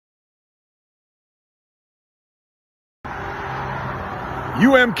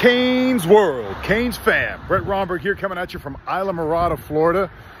Canes World, Canes fam. Brett Romberg here coming at you from Isla Mirada,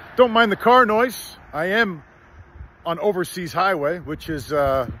 Florida. Don't mind the car noise. I am on Overseas Highway, which is,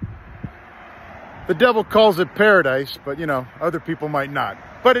 the devil calls it paradise, but you know, other people might not.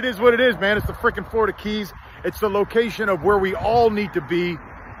 But it is what it is, man. It's the freaking Florida Keys. It's the location of where we all need to be.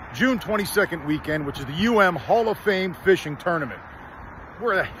 June 22nd weekend, which is the Hall of Fame fishing tournament.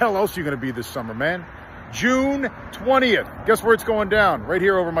 Where the hell else are you going to be this summer, man? June 20th. Guess where it's going down? Right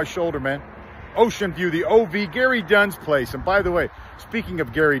here over my shoulder, man. Ocean View, the OV, Gary Dunn's place. And by the way, speaking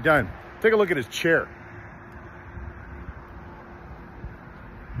of Gary Dunn, take a look at his chair.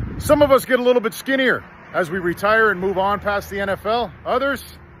 Some of us get a little bit skinnier as we retire and move on past the NFL. Others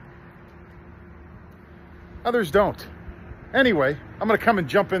don't. Anyway, I'm going to come and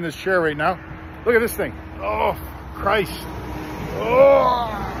jump in this chair right now. Look at this thing. Oh, Christ.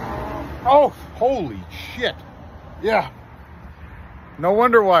 Oh, holy shit. Yeah. No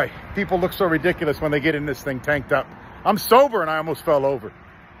wonder why people look so ridiculous when they get in this thing tanked up. I'm sober and I almost fell over.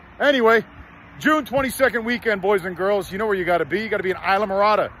 Anyway, June 22nd weekend, boys and girls. You know where you got to be. You got to be in Isla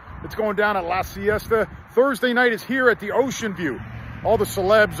Mirada. It's going down at La Siesta. Thursday night is here at the Ocean View. All the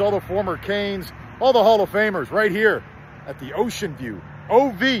celebs, all the former Canes, all the Hall of Famers right here at the Ocean View.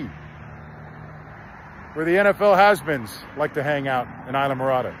 OV. Where the NFL has-beens like to hang out in Isla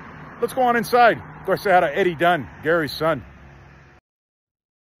Mirada. Let's go on inside. Go say hi to Eddie Dunn, Gary's son.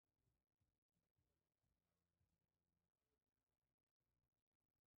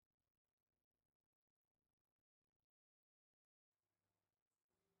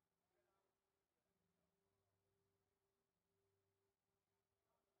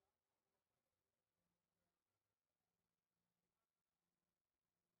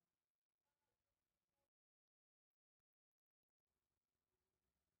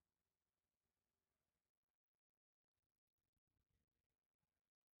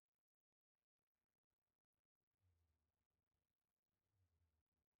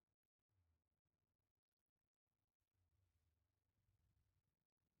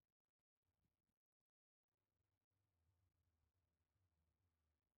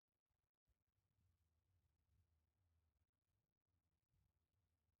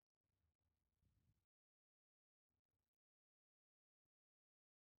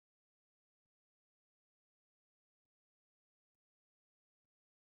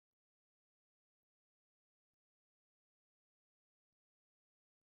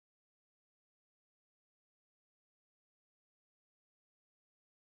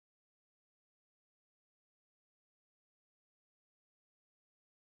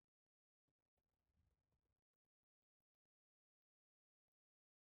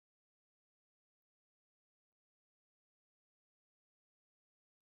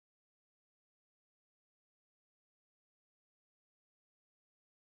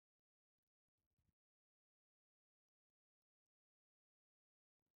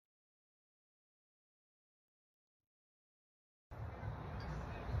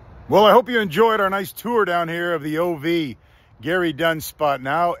 Well, I hope you enjoyed our nice tour down here of the OV, Gary Dunn's spot.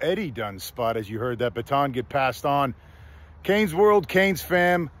 Now Eddie Dunn's spot, as you heard that baton get passed on. Canes World, Canes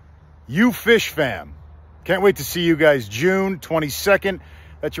fam, you fish fam. Can't wait to see you guys June 22nd.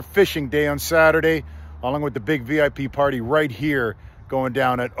 That's your fishing day on Saturday, along with the big VIP party right here going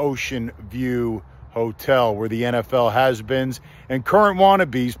down at Ocean View Hotel, where the NFL has-beens and current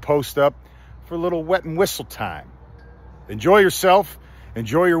wannabes post up for a little wet and whistle time. Enjoy yourself.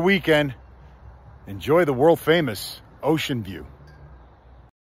 Enjoy your weekend. Enjoy the world famous Ocean View.